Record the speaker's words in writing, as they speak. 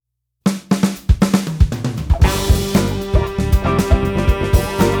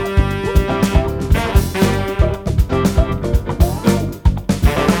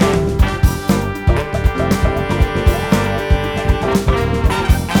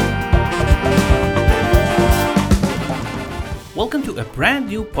Welcome to a brand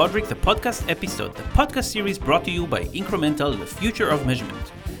new Podrick the Podcast episode, the podcast series brought to you by Incremental, the future of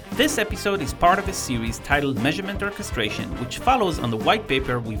measurement. This episode is part of a series titled Measurement Orchestration, which follows on the white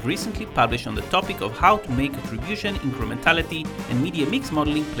paper we've recently published on the topic of how to make attribution, incrementality, and media mix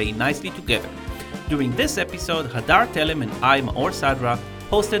modeling play nicely together. During this episode, Hadar Telem and I, Maor Sadra,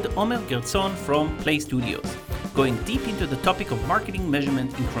 hosted Omer Gerzon from PLAYSTUDIOS, going deep into the topic of marketing measurement,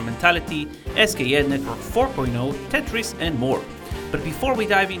 incrementality, SKN Network 4.0, Tetris, and more. But before we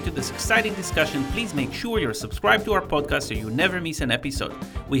dive into this exciting discussion, please make sure you're subscribed to our podcast so you never miss an episode.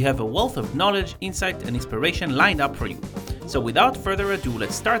 We have a wealth of knowledge, insight, and inspiration lined up for you. So without further ado,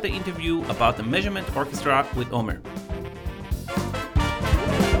 let's start the interview about the measurement orchestra with Omer.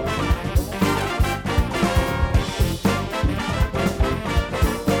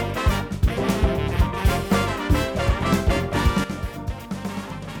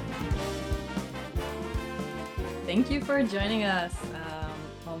 Thank you for joining us,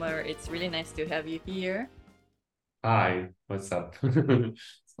 Omer. It's really nice to have you here. Hi, what's up? We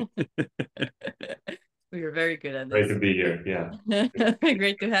are very good at this. Great to be here, yeah.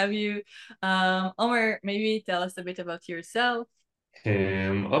 Great to have you. Omer, maybe tell us a bit about yourself.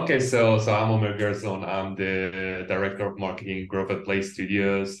 Okay, so I'm Omer Gerzon. I'm the Director of Marketing and Growth at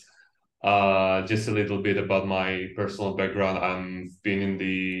PLAYSTUDIOS. Just a little bit about my personal background. I've been in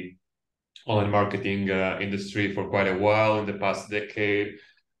the online marketing industry for quite a while in the past decade.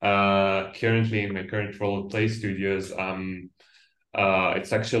 Currently, in my current role at PLAYSTUDIOS,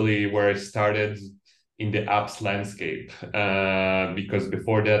 it's actually where I started in the apps landscape. Because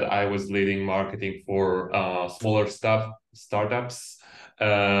before that, I was leading marketing for smaller startups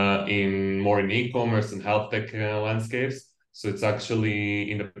in e-commerce and health tech landscapes. So it's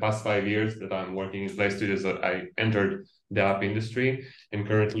actually in the past 5 years that I'm working in PLAYSTUDIOS that I entered the app industry, and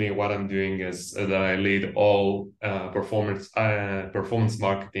currently what I'm doing is that I lead all performance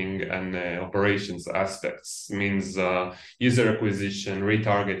marketing and operations aspects. Means user acquisition,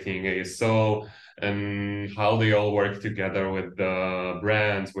 retargeting, ASO, and how they all work together with the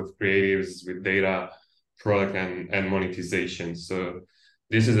brands, with creatives, with data, product, and monetization. So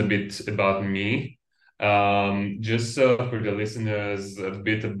this is a bit about me. Just for the listeners, a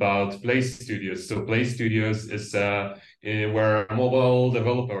bit about PLAYSTUDIOS. So PLAYSTUDIOS is where mobile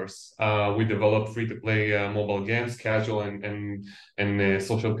developers, we develop free-to-play mobile games, casual and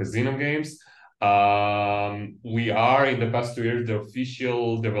social casino games. We are in the past 2 years the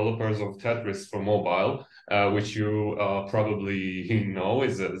official developers of Tetris for mobile, which you probably know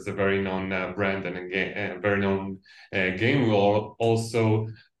is a very known brand and a very known game. We are also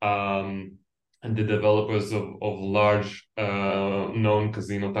and the developers of large known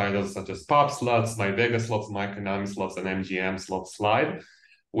casino titles such as Pop Slots, My Vegas Slots, My Konami Slots, and MGM Slot Slide.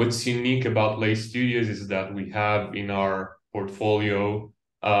 What's unique about PLAYSTUDIOS is that we have in our portfolio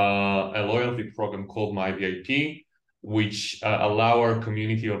a loyalty program called My VIP, which allow our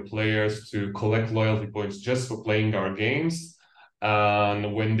community of players to collect loyalty points just for playing our games.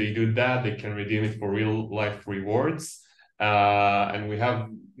 And when they do that, they can redeem it for real life rewards. And we have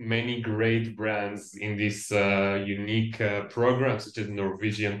many great brands in this unique program, such as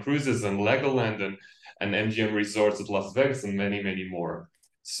Norwegian Cruises and Legoland and MGM Resorts at Las Vegas and many, many more.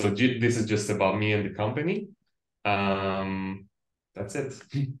 So this is just about me and the company. That's it.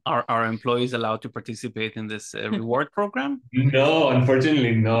 Are employees allowed to participate in this reward program? No,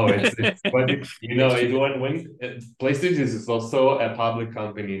 unfortunately, no. It's but when PLAYSTUDIOS is also a public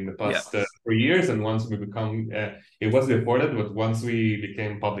company in the past 3 years, and once we become, it was before that, but once we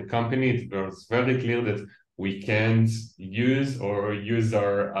became public company, it was very clear that we can't use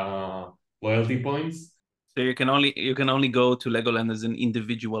our loyalty points. So you can only go to Legoland as an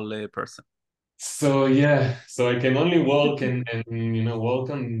individual person. So I can only walk and walk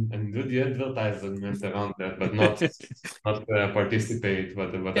and do the advertisement around that, but not participate.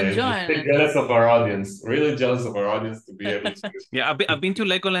 But I'm just jealous of our audience, really jealous of our audience to be able to. Yeah, I've been to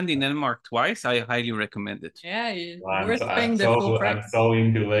Legoland in Denmark twice. I highly recommend it. Yeah, worth paying the full price. I'm so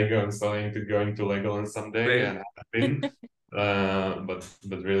into Lego. I'm so into going to Legoland someday, and I've been, but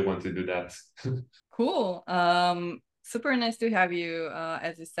really want to do that. Cool. Super nice to have you,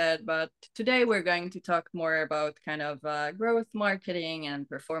 as you said, but today we're going to talk more about kind of growth marketing and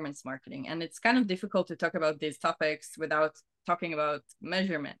performance marketing. And it's kind of difficult to talk about these topics without talking about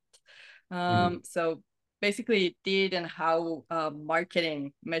measurement. So basically, did and how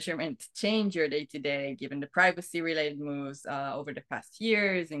marketing measurement change your day-to-day, given the privacy-related moves over the past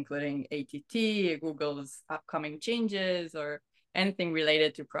years, including ATT, Google's upcoming changes, or anything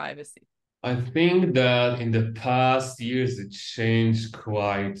related to privacy? I think that in the past years, it changed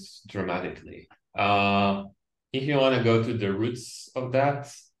quite dramatically. if you want to go to the roots of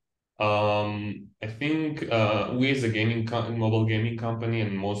that, I think we as a mobile gaming company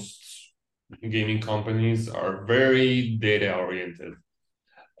and most gaming companies are very data oriented.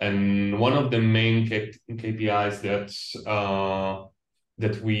 And one of the main KPIs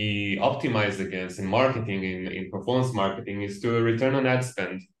that we optimize against in marketing, in performance marketing, is to return on ad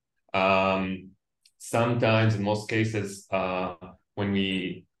spend. Sometimes, in most cases, when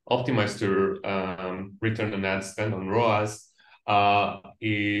we optimize to return on ad spend on ROAS,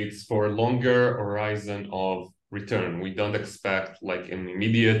 it's for a longer horizon of return. We don't expect like an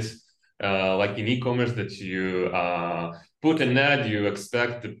immediate, like in e-commerce, that you put an ad, you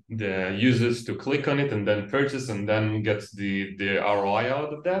expect the users to click on it and then purchase and then get the ROI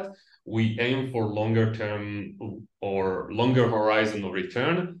out of that. We aim for longer term or longer horizon of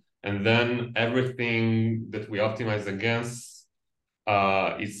return, and then everything that we optimize against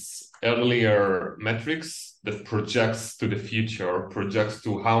is earlier metrics that projects to the future, or projects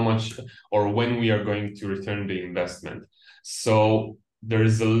to how much or when we are going to return the investment. So there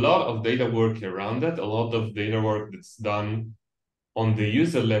is a lot of data work around it, a lot of data work that's done on the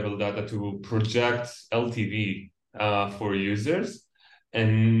user level data to project LTV for users.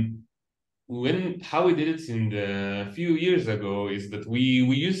 And how we did it in the few years ago is that we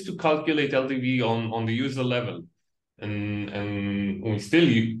used to calculate LTV on the user level, and we still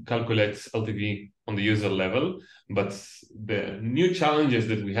calculate LTV on the user level, but the new challenges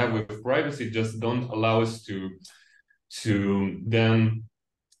that we have with privacy just don't allow us to then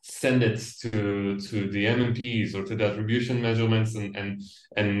send it to the MMPs or to the attribution measurements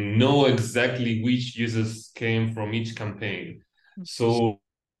and know exactly which users came from each campaign. So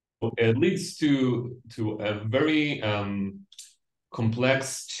it leads to a very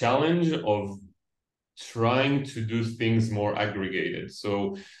complex challenge of trying to do things more aggregated.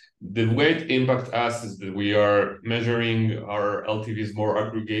 So the way it impacts us is that we are measuring our LTVs more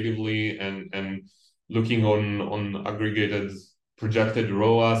aggregatively and looking on aggregated projected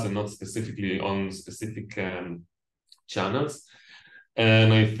ROAS and not specifically on specific channels.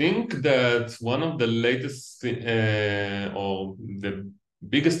 And I think that one of the latest or the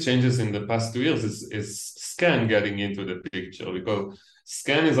biggest changes in the past 2 years is Scan getting into the picture, because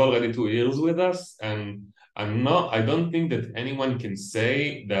Scan is already 2 years with us, and I don't think that anyone can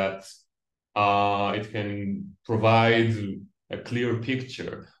say that it can provide a clear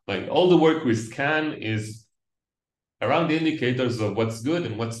picture. Like, all the work with Scan is around the indicators of what's good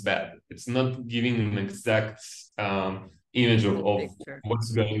and what's bad. It's not giving an exact image of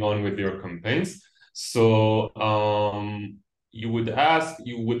what's going on with your campaigns. So you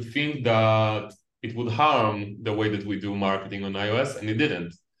would think that it would harm the way that we do marketing on iOS, and it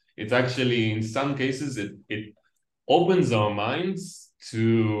didn't. It actually, in some cases, it opens our minds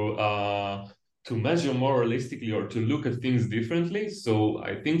to measure more realistically or to look at things differently. So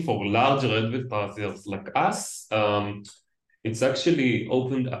I think for larger advertisers like us, it's actually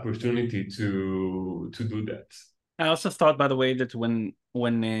opened opportunity to do that. I also thought, by the way, that when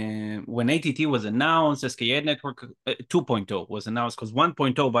ATT was announced, SKA Network 2.0 was announced, because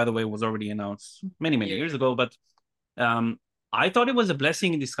 1.0, by the way, was already announced many years ago. But I thought it was a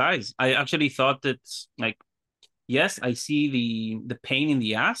blessing in disguise. I actually thought that, like, yes, I see the pain in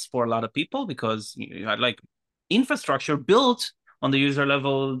the ass for a lot of people, because you had like infrastructure built on the user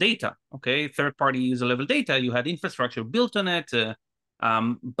level data. Okay, third-party user level data. You had infrastructure built on it.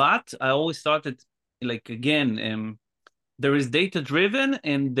 But I always thought that, like, again, there is data driven,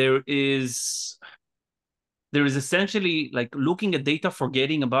 and there is essentially like looking at data,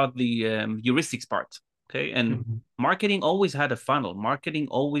 forgetting about the heuristics part. Okay, and marketing always had a funnel. Marketing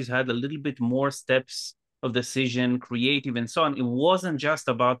always had a little bit more steps of decision, creative, and so on. It wasn't just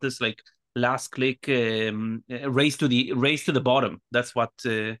about this like last click race to the bottom. That's what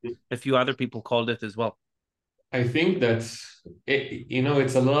a few other people called it as well. I think that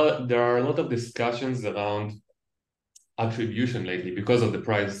it's a lot. There are a lot of discussions around attribution lately because of the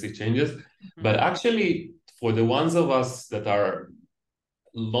privacy changes, but actually, for the ones of us that are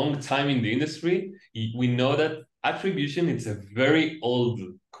long time in the industry, we know that attribution, it's a very old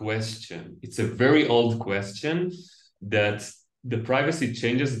question. It's a very old question that the privacy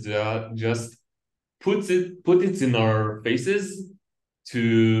changes that just put it in our faces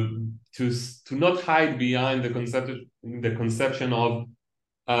to not hide behind the conception of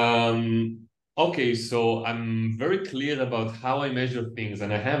okay, so I'm very clear about how I measure things,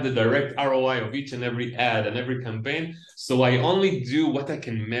 and I have the direct ROI of each and every ad and every campaign, so I only do what I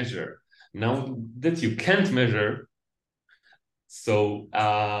can measure. Now that you can't measure, so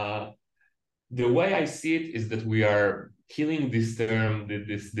the way I see it is that we are killing this term,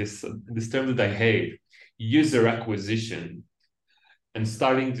 this term that I hate, user acquisition, and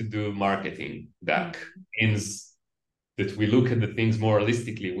starting to do marketing back means that we look at the things more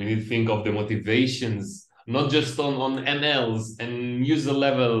holistically. We need to think of the motivations, not just on MLs and user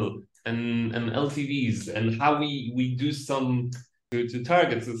level and LTVs and how we do some to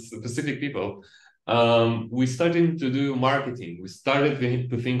target specific people. We started to do marketing. We started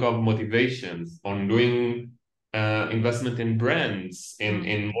to think of motivations on doing investment in brands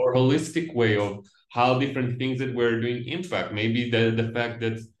in more holistic way of how different things that we're doing impact. Maybe the fact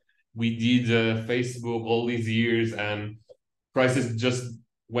that we did Facebook all these years and prices just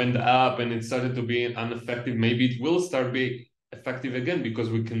went up and it started to be ineffective. Maybe it will start being effective again because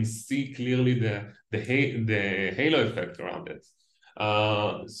we can see clearly the halo effect around it.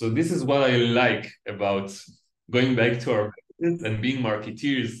 So this is what I like about going back to our business and being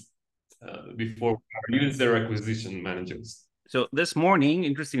marketeers before our user acquisition managers. So this morning,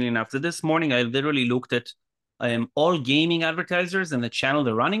 interestingly enough, I literally looked at all gaming advertisers and the channel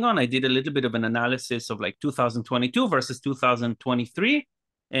they're running on. I did a little bit of an analysis of like 2022 versus 2023.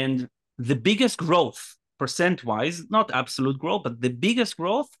 And the biggest growth, percent-wise, not absolute growth, but the biggest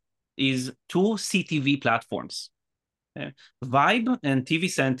growth is two CTV platforms. Vibe and TV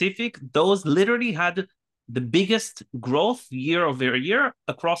Scientific, those literally had the biggest growth year over year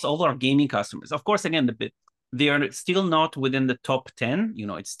across all our gaming customers. Of course, again, they are still not within the top 10. You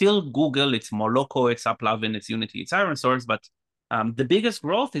know, it's still Google, it's Moloko, it's AppLovin, it's Unity, it's ironSource, but the biggest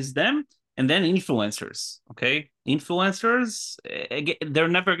growth is them, and then influencers. Okay, influencers, they're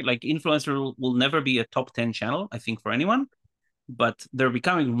never like influencer will never be a top 10 channel, I think, for anyone, but they're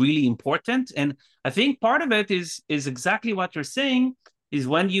becoming really important. And I think part of it is exactly what you're saying. Is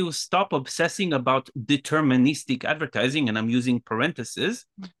when you stop obsessing about deterministic advertising, and I'm using parentheses,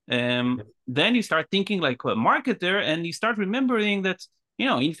 then you start thinking like a marketer, and you start remembering that, you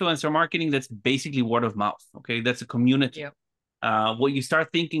know, influencer marketing, that's basically word of mouth, okay? That's a community. Yeah. What you start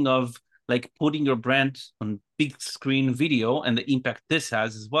thinking of, like putting your brand on big screen video and the impact this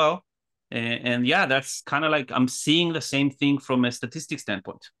has as well. And yeah, that's kind of like I'm seeing the same thing from a statistics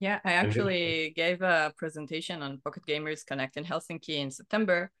standpoint. Yeah, I actually gave a presentation on Pocket Gamers Connect in Helsinki in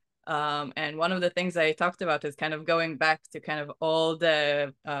September. And one of the things I talked about is kind of going back to kind of all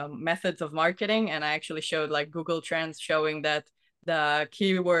the methods of marketing. And I actually showed like Google Trends showing that the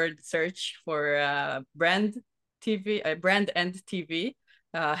keyword search for brand and TV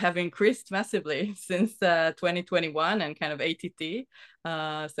have increased massively since 2021 and kind of ATT.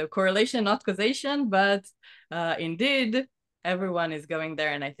 So correlation, not causation, but indeed, everyone is going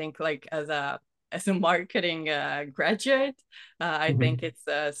there. And I think like as a marketing graduate, I think it's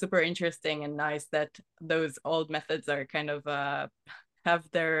super interesting and nice that those old methods are kind of have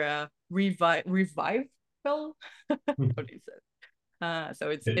their revival. What do you say? So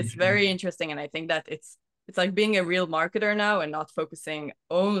it's very interesting, and I think that it's like being a real marketer now and not focusing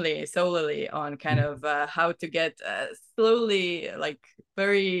solely on kind of how to get slowly, like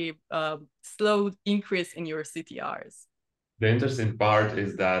very slow increase in your CTRs. The interesting part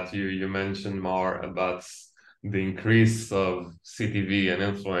is that you mentioned more about the increase of CTV and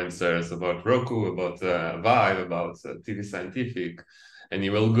influencers, about Roku, about Vibe, about TV Scientific, and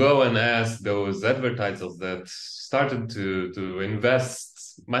you will go and ask those advertisers that started to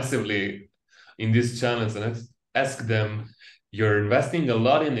invest massively in these channels and ask them, you're investing a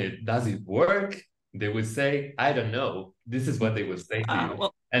lot in it, does it work? They would say, I don't know. This is what they would say to you.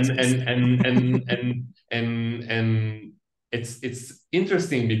 Well, and it's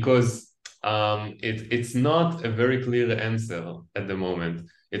interesting because it's not a very clear answer at the moment.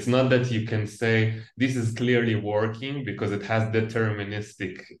 It's not that you can say this is clearly working because it has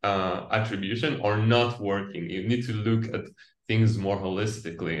deterministic attribution or not working. You need to look at things more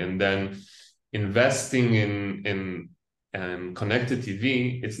holistically, and then investing in connected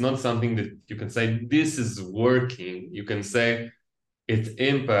TV, it's not something that you can say this is working. You can say it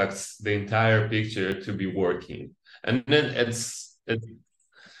impacts the entire picture to be working, and then it's a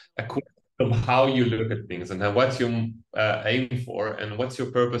question of how you look at things and what you aim for and what's your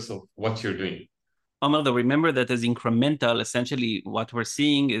purpose of what you're doing. Omer, remember that as incremental, essentially what we're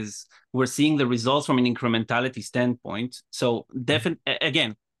seeing is we're seeing the results from an incrementality standpoint. So definitely,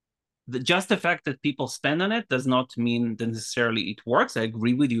 again, just the fact that people spend on it does not mean that necessarily it works. I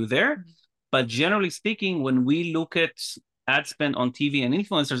agree with you there. But generally speaking, when we look at ad spend on TV and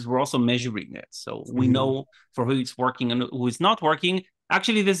influencers, we're also measuring it. So we know for who it's working and who is not working.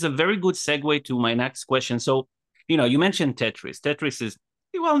 Actually, this is a very good segue to my next question. So, you know, you mentioned Tetris. Tetris is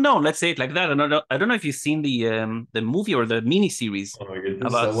well known, let's say it like that. I don't know if you've seen the movie or the mini series. Oh my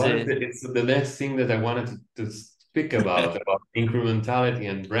goodness. About it's the next thing that I wanted to speak about incrementality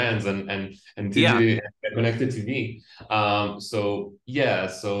and brands and TV, connected TV. So yeah,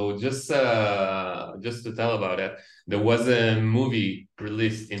 so just to tell about it, there was a movie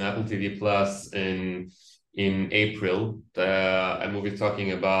released in Apple TV Plus in April, a movie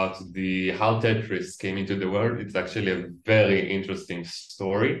talking about how Tetris came into the world. It's actually a very interesting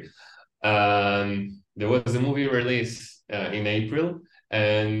story. There was a movie release in April,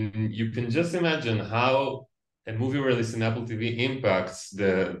 and you can just imagine how a movie release in Apple TV impacts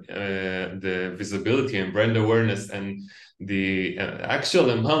the visibility and brand awareness and the actual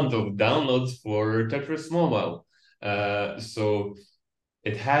amount of downloads for Tetris Mobile. So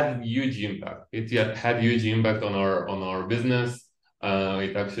it had huge impact. It had huge impact on our business.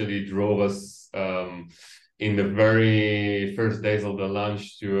 It actually drove us in the very first days of the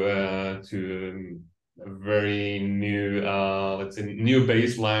launch to a very new, let's say, new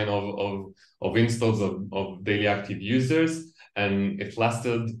baseline of installs of daily active users, and it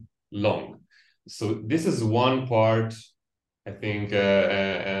lasted long. So this is one part, I think,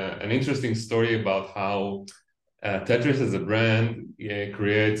 an interesting story about how Tetris as a brand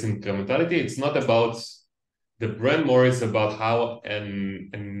creates incrementality. It's not about the brand more, it's about how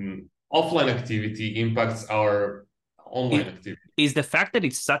an offline activity impacts our online activity. Is the fact that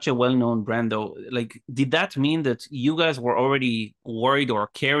it's such a well-known brand, though, like, did that mean that you guys were already worried or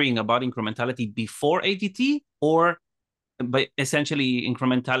caring about incrementality before ATT, or by essentially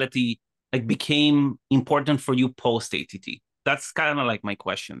incrementality like became important for you post ATT? That's kind of like my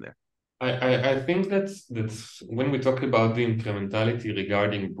question there. I think that's when we talk about the incrementality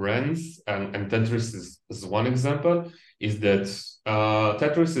regarding brands, and Tetris is one example, is that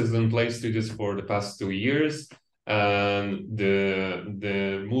Tetris is in PLAYSTUDIOS for the past 2 years, and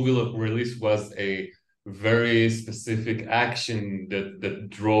the movie release was a very specific action that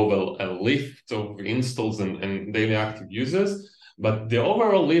drove a lift of installs and daily active users. But the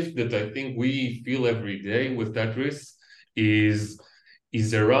overall lift that I think we feel every day with Tetris is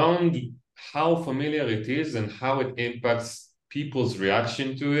around how familiar it is and how it impacts people's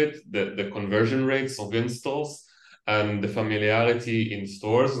reaction to it, the conversion rates of installs, and the familiarity in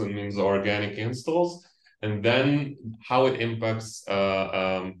stores, and means organic installs, and then how it impacts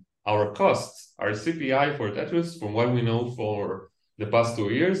our costs. Our CPI for Tetris, from what we know for the past 2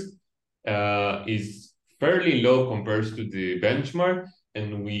 years, is fairly low compared to the benchmark,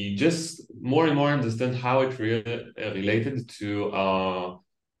 and we just more and more understand how it related to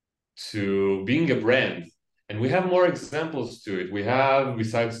being a brand. And we have more examples to it. We have,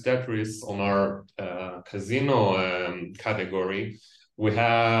 besides Tetris on our casino category, we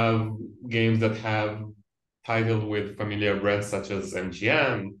have games that have titled with familiar brands such as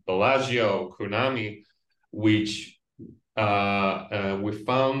MGM, Bellagio, Konami, which we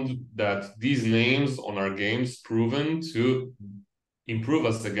found that these names on our games proven to improve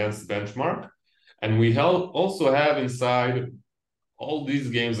us against benchmark. And we also have inside all these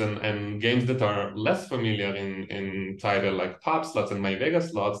games and games that are less familiar in title, like Pop Slots and My Vegas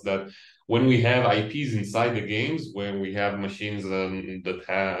Slots, that when we have IPs inside the games, when we have machines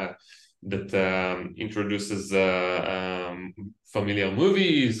that introduces familiar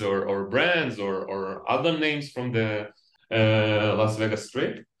movies or brands or other names from the Las Vegas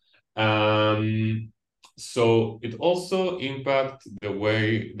Strip. So it also impacts the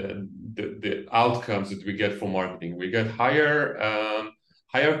way the outcomes that we get from marketing. We get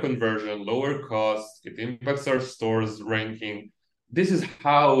higher conversion, lower cost. It impacts our stores ranking. This is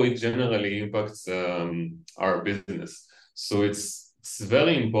how it generally impacts our business. So it's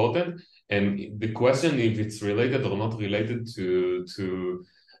very important. And the question if it's related or not related to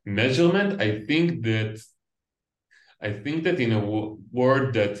measurement, I think that in a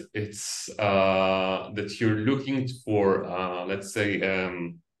word that it's that you're looking for, let's say,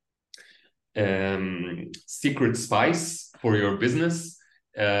 secret spice for your business,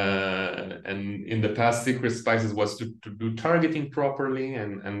 and in the past, secret spices was to do targeting properly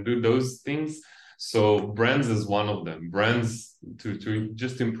and do those things. So brands is one of them. Brands to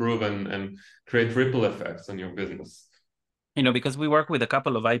just improve and create ripple effects on your business. You know, because we work with a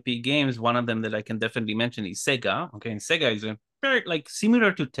couple of IP games, one of them that I can definitely mention is Sega. Okay, and Sega is a very, like,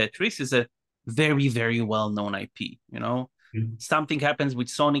 similar to Tetris, is a very, very well-known IP. You know, something happens with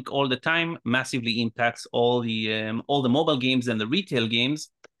Sonic all the time, massively impacts all the mobile games and the retail games.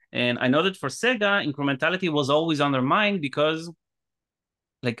 And I know that for Sega, incrementality was always on their mind because,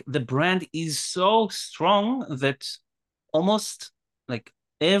 like, the brand is so strong that almost like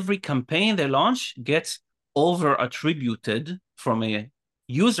every campaign they launch gets over attributed from a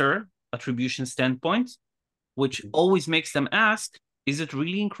user attribution standpoint, which always makes them ask, is it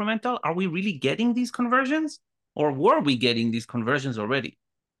really incremental? Are we really getting these conversions? or were we getting these conversions already?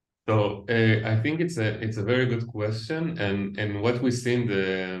 So I think it's a very good question, and what we see in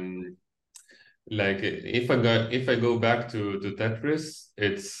the like if I go back to Tetris,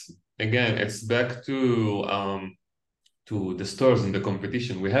 it's back to the stores and the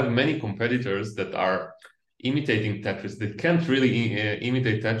competition. We have many competitors that are imitating Tetris. They can't really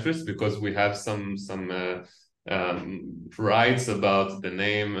imitate Tetris because we have some rights about the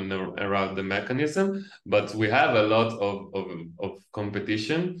name and around the mechanism, but we have a lot of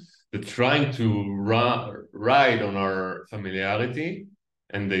competition that trying to ride on our familiarity,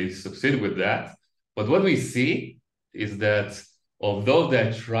 and they succeed with that. But what we see is that although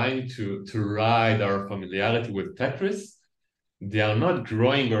they're trying to ride our familiarity with Tetris, they are not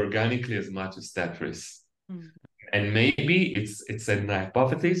growing organically as much as Tetris. Mm. And maybe it's an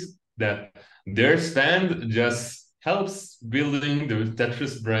hypothesis that their stand just helps building the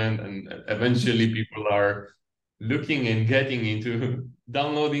Tetris brand, and eventually people are looking and getting into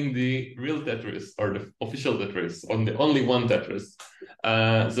downloading the real Tetris or the official Tetris on the only one Tetris.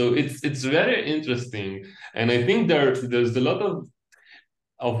 So it's very interesting, and I think there's a lot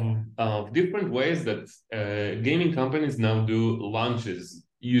of different ways that gaming companies now do launches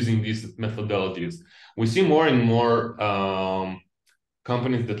using these methodologies. We see more and more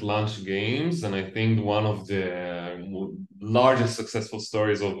companies that launch games, and I think one of the largest successful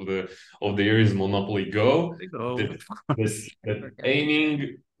stories of the year is Monopoly Go. That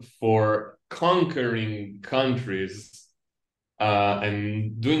aiming for conquering countries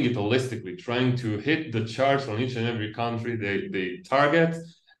and doing it holistically, trying to hit the charts on each and every country they target,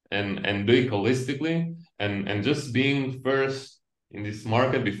 and do it holistically, and just being first in this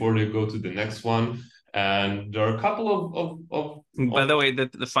market before they go to the next one. And there are a couple of By the way,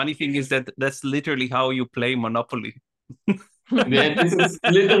 the funny thing is that that's literally how you play Monopoly. This is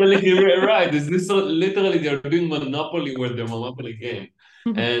literally right. This is literally they're doing Monopoly with the Monopoly game,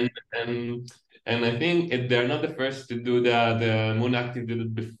 and I think they're not the first to do that. The Moon Active did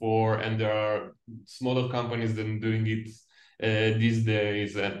it before, and there are smaller companies that are doing it these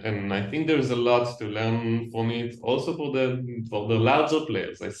days. And I think there's a lot to learn from it. Also for the larger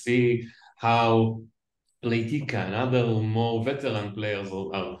players, I see how Playtika and other more veteran players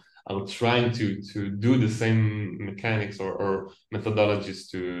are trying to do the same mechanics or methodologies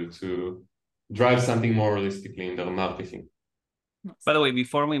to drive something more realistically in their marketing. By the way,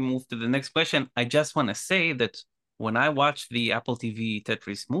 before we move to the next question, I just want to say that when I watched the Apple TV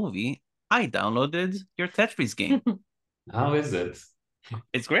Tetris movie, I downloaded your Tetris game. How is it?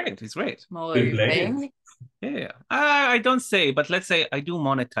 It's great. It's great. Well, are you paying? Yeah, I don't say, but let's say I do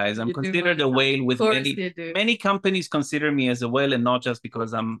monetize. I'm considered a whale with many companies consider me as a whale, and not just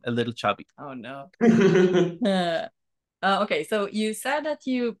because I'm a little chubby. Oh no. Okay, so you said that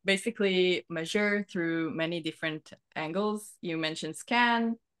you basically measure through many different angles. You mentioned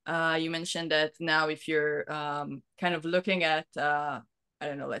scan. You mentioned that now if you're kind of looking at, I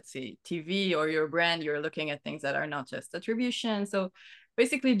don't know, let's see, TV or your brand, you're looking at things that are not just attribution. So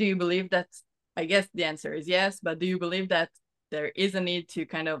basically, do you believe that, I guess the answer is yes, but do you believe that there is a need to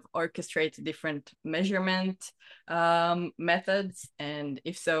kind of orchestrate different measurement methods? And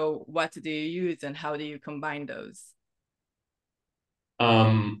if so, what do you use and how do you combine those?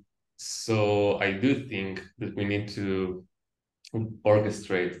 So I do think that we need to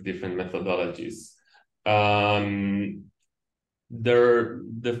orchestrate different methodologies.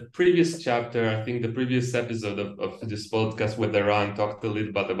 The previous chapter, I think the previous episode of this podcast with Iran talked a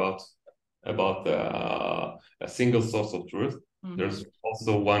little bit about a single source of truth. Mm-hmm. There's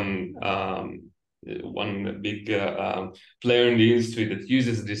also one big player in the industry that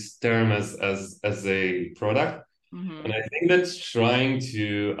uses this term as a product. Mm-hmm. And I think that's trying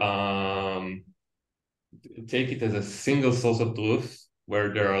to take it as a single source of truth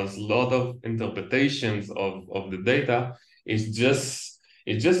where there are a lot of interpretations of the data is just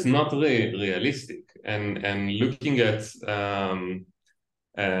not really realistic. And looking at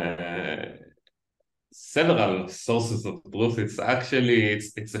several sources of truth, it's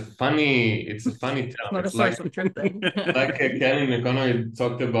a funny term. Not it's a source of truth. Like Ken in economy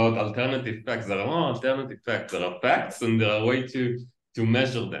talked about alternative facts. There are no alternative facts. There are facts, and there are ways to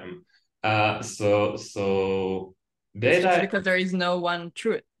measure them. So data. It's just because there is no one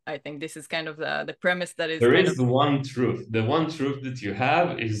truth. I think this is kind of the premise that is. There is one truth. The one truth that you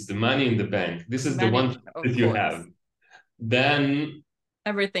have is the money in the bank. This is the one truth that you have. Then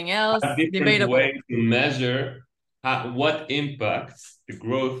everything else debatable. Way to measure what impacts the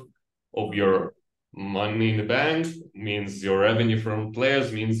growth of your money in the bank, means your revenue from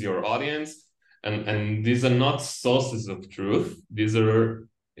players, means your audience, and these are not sources of truth. These are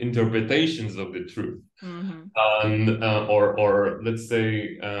interpretations of the truth. Mm-hmm. And or let's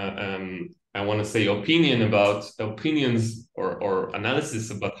say I want to say opinions or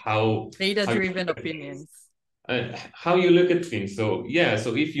analysis about how Data-driven opinions. How you look at things. So yeah,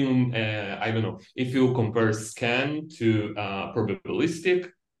 so if you I don't know, if you compare scan to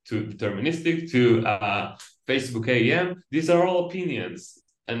probabilistic to deterministic to Facebook AM, these are all opinions.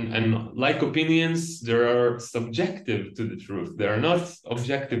 And like opinions, they are subjective to the truth. They are not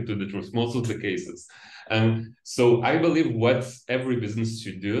objective to the truth most of the cases. And so I believe what every business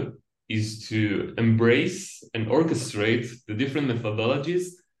should do is to embrace and orchestrate the different methodologies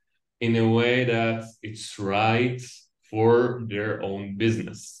in a way that it's right for their own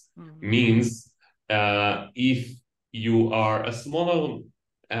business. Mm-hmm. Means if you are a smaller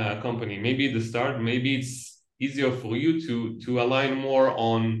company, maybe at the start, maybe it's easier for you to align more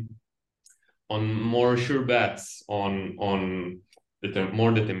on more sure bets on more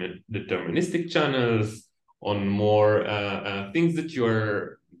deterministic channels, on more things that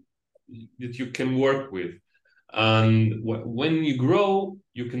you can work with. And when you grow,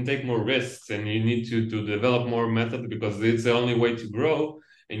 you can take more risks, and you need to develop more methods because it's the only way to grow.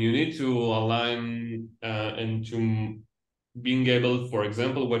 And you need to align and to being able, for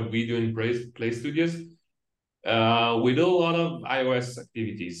example, what we do in PLAYSTUDIOS, we do a lot of iOS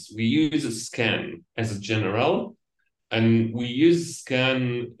activities. We use a scan as a general, and we use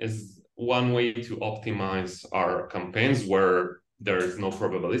scan as one way to optimize our campaigns where there is no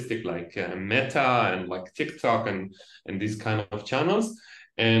probabilistic like Meta and like TikTok and these kind of channels.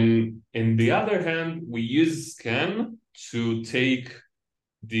 And in the other hand, we use scan to take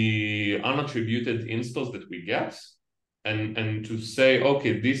the unattributed installs that we get and to say,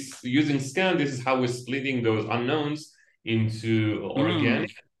 okay, this using scan, this is how we're splitting those unknowns into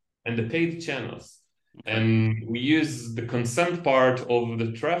organic and the paid channels. And we use the consent part of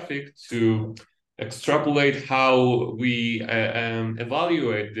the traffic to extrapolate how we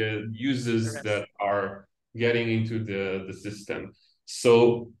evaluate the users that are getting into the system.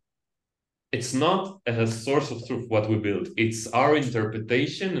 So it's not a source of truth what we build. It's our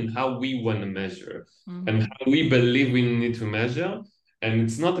interpretation and how we want to measure and how we believe we need to measure. And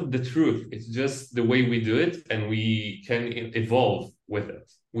it's not the truth. It's just the way we do it, and we can evolve with it.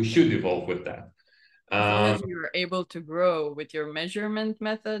 We should evolve with that. As long as you're able to grow with your measurement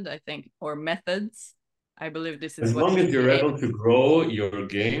method, I think, or methods, I believe this is as long as you're able to grow your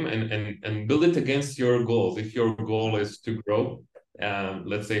game and build it against your goals. If your goal is to grow,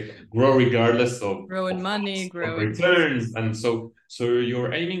 let's say grow regardless of money, grow returns, and so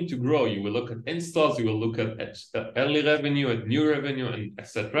you're aiming to grow. You will look at installs, you will look at early revenue, at new revenue, and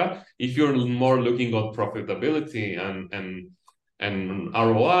etc. If you're more looking at profitability and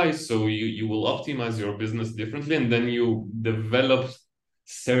ROI, so you will optimize your business differently, and then you develop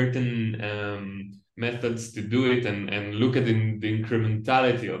certain methods to do it and look at the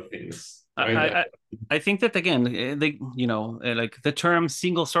incrementality of things. Right? I think that again, like the term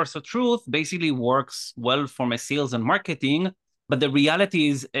single source of truth basically works well for my sales and marketing, but the reality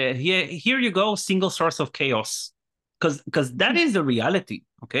is here you go, single source of chaos, because that is the reality.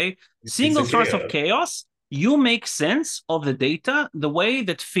 Okay, single source of chaos. You make sense of the data the way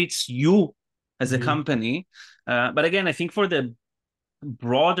that fits you as a company. But again, I think for the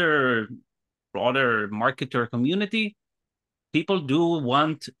broader marketer community, people do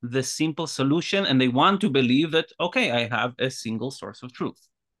want the simple solution, and they want to believe that, okay, I have a single source of truth.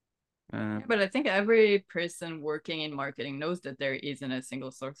 But I think every person working in marketing knows that there isn't a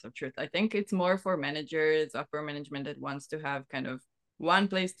single source of truth. I think it's more for managers, upper management that wants to have kind of one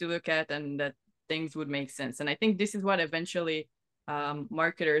place to look at and that things would make sense. And I think this is what eventually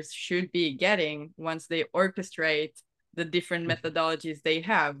marketers should be getting once they orchestrate the different methodologies they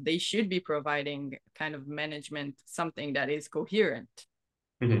have. They should be providing kind of management something that is coherent.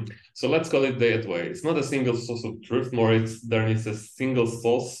 So let's call it that way. It's not a single source of truth, more there is a single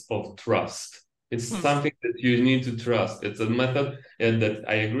source of trust. It's something that you need to trust. It's a method that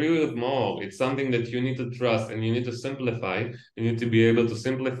I agree with Mo. It's something that you need to trust, and you need to simplify. You need to be able to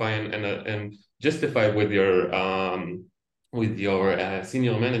simplify and justify with your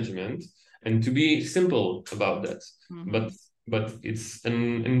senior management, and to be simple about that. But it's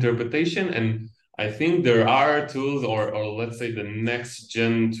an interpretation, and I think there are tools, or let's say the next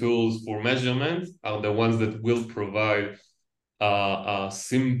gen tools for measurement are the ones that will provide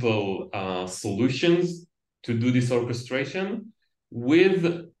simple solutions to do this orchestration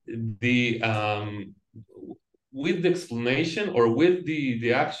with the explanation, or with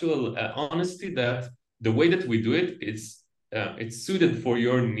the actual honesty that the way that we do it, it's suited for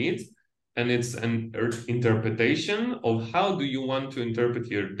your needs, and it's an interpretation of how do you want to interpret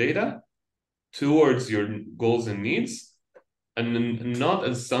your data towards your goals and needs, and not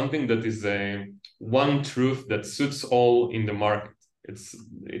as something that is a one truth that suits all in the market. It's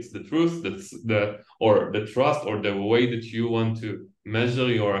the truth that's the trust or the way that you want to measure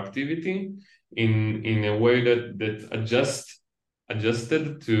your activity in a way that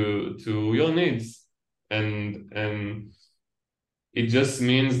adjusted to your needs, and it just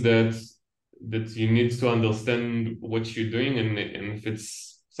means that you need to understand what you're doing, and if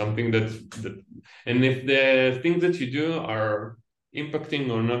it's something that and if the things that you do are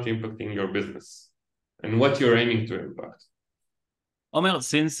impacting or not impacting your business and what you're aiming to impact. Omer,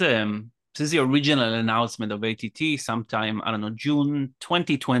 since the original announcement of ATT sometime, I don't know, June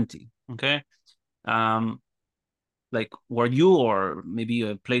 2020, okay? Like, were you or maybe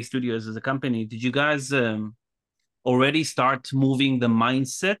PLAYSTUDIOS as a company, did you guys already start moving the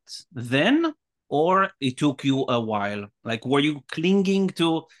mindset then, or it took you a while? Like, were you clinging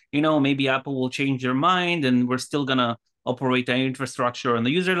to, maybe Apple will change their mind and we're still gonna operate our infrastructure on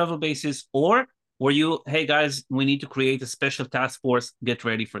the user level basis, or were you, hey guys, we need to create a special task force, get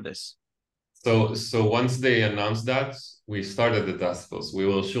ready for this? So once they announced that, we started the task force. We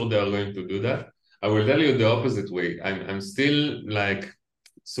were sure they are going to do that. I will tell you the opposite way. I'm still like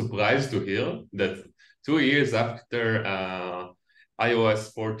surprised to hear that 2 years after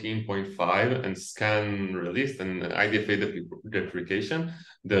iOS 14.5 and scan released and IDFA deprecation,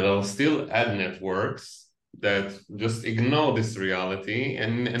 there are still ad networks that just ignore this reality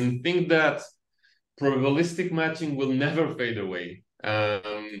and think that probabilistic matching will never fade away.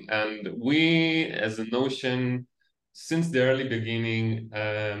 And we, as a notion, since the early beginning,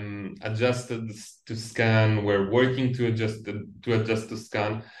 adjusted to scan. We're working to adjust to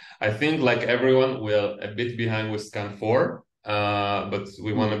scan. I think, like everyone, we're a bit behind with scan 4, but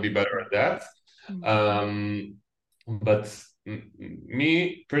we want to be better at that. But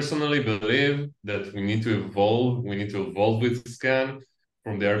me personally believe that we need to evolve. We need to evolve with scan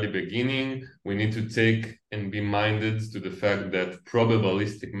from the early beginning. We need to take and be minded to the fact that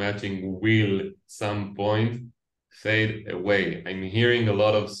probabilistic matching will at some point fade away. I'm hearing a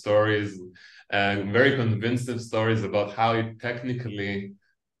lot of stories, very convincing stories about how it technically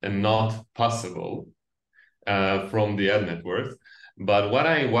and not possible from the ad networks. But what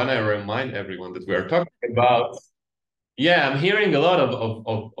I want to remind everyone that we are talking about, I'm hearing a lot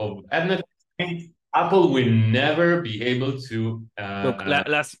of ad networks. Apple will never be able to. Look,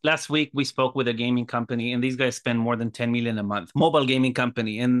 last week we spoke with a gaming company, and these guys spend more than 10 million a month. Mobile gaming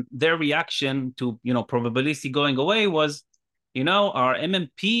company, and their reaction to probability going away was, our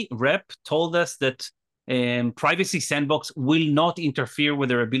MMP rep told us that privacy sandbox will not interfere with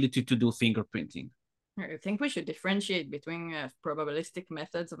their ability to do fingerprinting. I think we should differentiate between probabilistic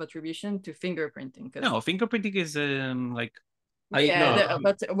methods of attribution to fingerprinting. No, fingerprinting is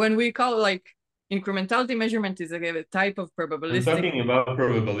but when we call like incrementality measurement is a type of probabilistic. I'm talking about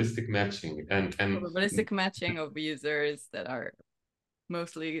probabilistic matching and probabilistic matching of users that are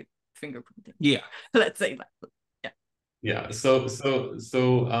mostly fingerprinting. Yeah, let's say that. Yeah. So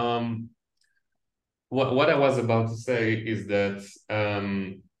what I was about to say is that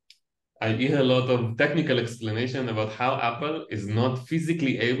I hear a lot of technical explanation about how Apple is not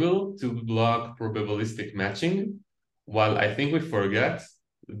physically able to block probabilistic matching, while I think we forget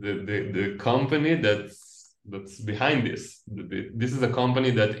the company that's behind this. This is a company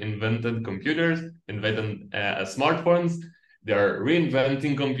that invented computers, invented smartphones. They are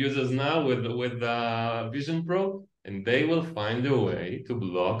reinventing computers now with Vision Pro, and they will find a way to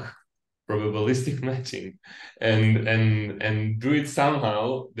block probabilistic matching and do it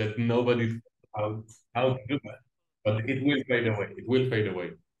somehow that nobody how to do that. But it will fade away. It will fade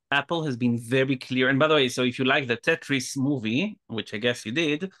away. Apple has been very clear. And by the way, so if you like the Tetris movie, which I guess you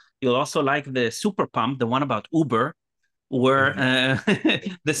did, you'll also like the Super Pump, the one about Uber, where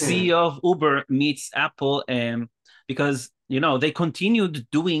the CEO of Uber meets Apple, because they continued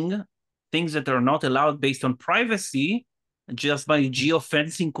doing things that are not allowed based on privacy, just by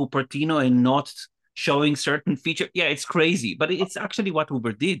geofencing Cupertino and not showing certain features. Yeah, it's crazy, but it's actually what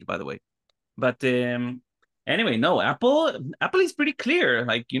Uber did, by the way. But anyway, no, Apple is pretty clear.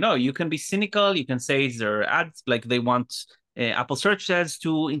 Like, you can be cynical. You can say their ads, like they want Apple search ads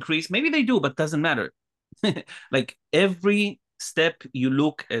to increase. Maybe they do, but doesn't matter. Like every step you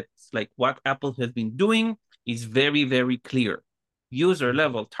look at, like what Apple has been doing is very, very clear. User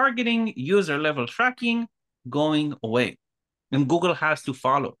level targeting, user level tracking going away. And Google has to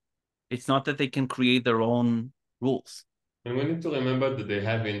follow. It's not that they can create their own rules. And we need to remember that they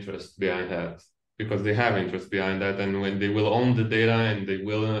have interest behind that. because they have interest behind that, and when they will own the data and they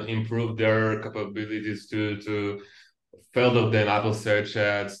will improve their capabilities to further than Apple search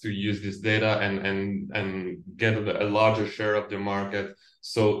ads to use this data and get a larger share of the market.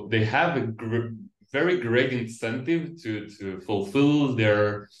 So they have a very great incentive to fulfill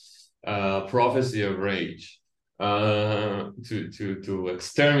their prophecy of rage, to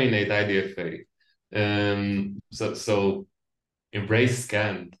exterminate IDFA. So embrace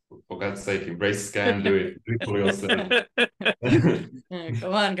scan, for God's sake, embrace scan, do it for yourself.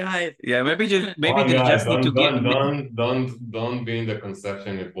 Come on, guys. Yeah, maybe Come they on, guys, just need to get. don't be in the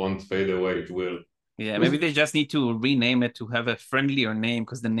conception it won't fade away. It will. Yeah, maybe they just need to rename it to have a friendlier name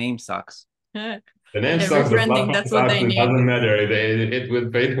because the name sucks. The name sucks, the rebranding, platform that's what sucks, they it need. doesn't matter. It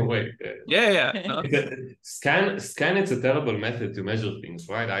will fade away. Yeah. No. Scan. It's a terrible method to measure things,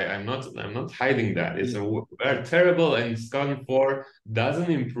 right? I'm not hiding that. It's a terrible, and Scan 4 doesn't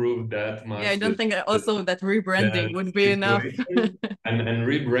improve that much. Yeah, I don't think also that rebranding would be enough. and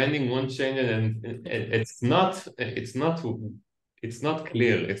rebranding won't change it, and it's not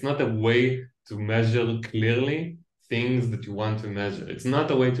clear. It's not a way to measure clearly things that you want to measure. It's not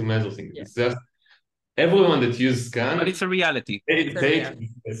a way to measure things. Yeah. It's just everyone that uses scan, but it's a reality. It takes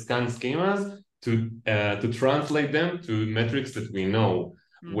scan schemas to translate them to metrics that we know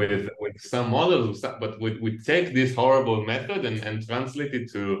with some models, but we take this horrible method and translate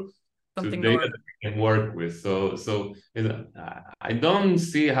it to something data that we can work with. So I don't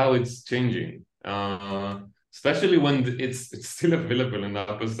see how it's changing, especially when it's still available in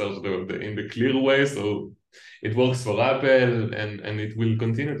Apple Search in the clear way. So it works for Apple, and it will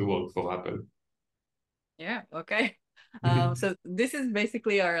continue to work for Apple. Yeah, okay. So this is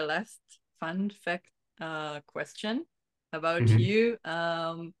basically our last fun fact question about you.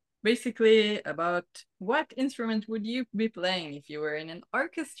 Basically about what instrument would you be playing if you were in an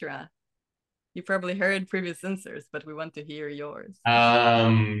orchestra? You probably heard previous answers, but we want to hear yours.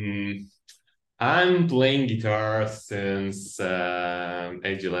 I'm playing guitar since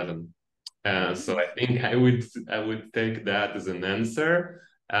age 11. So I think I would take that as an answer.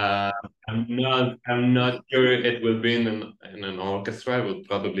 I'm not sure it will be in an orchestra. It will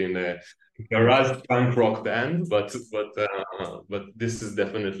probably in a garage punk rock band, but this is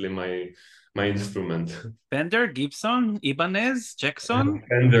definitely my instrument. Fender, Gibson, Ibanez, Jackson,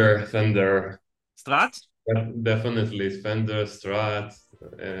 Fender, Strat. Definitely Fender, Strat,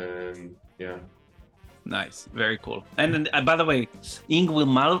 yeah. Nice, very cool. And by the way, Yngwie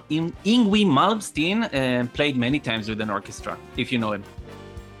Malmsteen played many times with an orchestra, if you know him.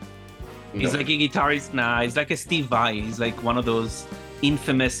 No. He's like a guitarist. Nah, he's like a Steve Vai. He's like one of those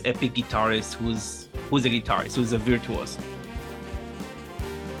infamous epic guitarists who's a guitarist, who's a virtuoso.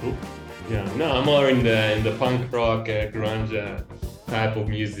 Cool. Yeah, no, I'm more in the punk rock, grunge type of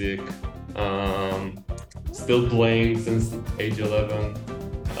music. Still playing since age 11.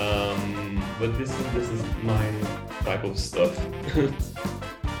 But this is my type of stuff.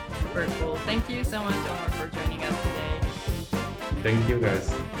 Super cool. Thank you so much, Omer, for joining us today. Thank you,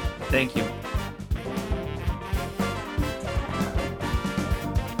 guys. Thank you.